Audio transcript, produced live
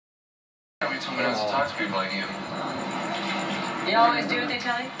Someone else to talk to people like you. You always do what they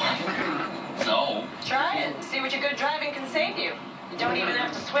tell you? No. Try it. See what your good driving can save you. You don't even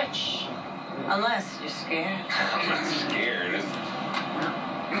have to switch. Unless you're scared. I'm not scared.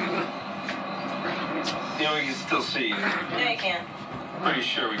 You know, we can still see you. No, you can't. Pretty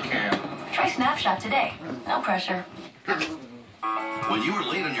sure we can. Try Snapshot today. No pressure. When you are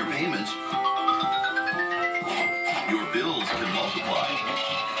late on your payments, your bills can multiply.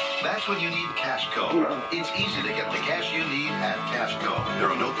 That's when you need Cashco. It's easy to get the cash you need at Cashco. There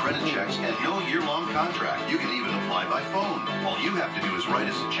are no credit checks and no year-long contract. You can even apply by phone. All you have to do is write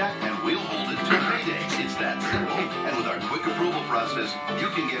us a check and we'll hold it till payday. It's that simple. And with our quick approval process, you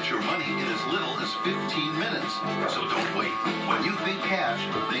can get your money in as little as 15 minutes. So don't wait. When you think cash,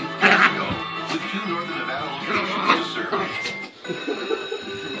 think Cashco. With 2 Northern Nevada locations to serve.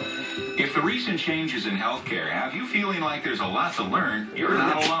 If the recent changes in healthcare have you feeling like there's a lot to learn, you're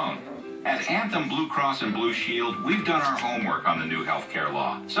not alone. At Anthem Blue Cross and Blue Shield, we've done our homework on the new healthcare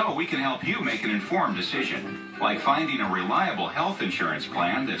law, so we can help you make an informed decision, like finding a reliable health insurance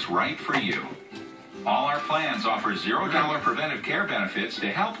plan that's right for you. All our plans offer $0 preventive care benefits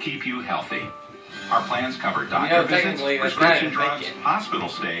to help keep you healthy. Our plans cover doctor visits, prescription drugs, hospital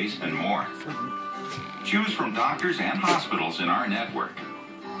stays, and more. Choose from doctors and hospitals in our network.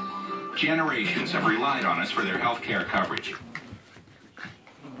 Generations have relied on us for their health care coverage.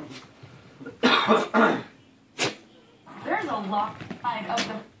 There's a lot of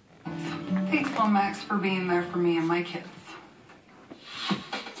the... Thanks, Lomax, for being there for me and my kids.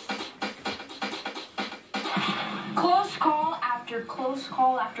 Close call after close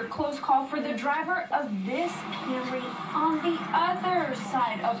call after close call for the driver of this Camry on the other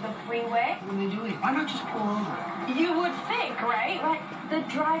side of the freeway. What are they doing? Why not just pull over? You would think, right? But the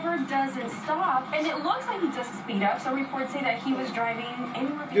driver doesn't stop, and it looks like he doesn't speed up. Some reports say that he was driving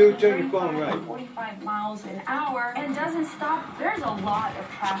anywhere between 35 and 45 miles an hour and doesn't stop. There's a lot of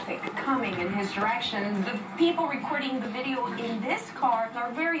traffic coming in his direction. The people recording the video in this car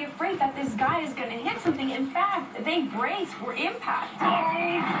are very afraid that this guy is going to hit something. In fact, they braced for impact.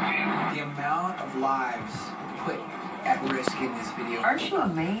 The amount of lives put at risk in this video. Aren't you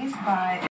amazed by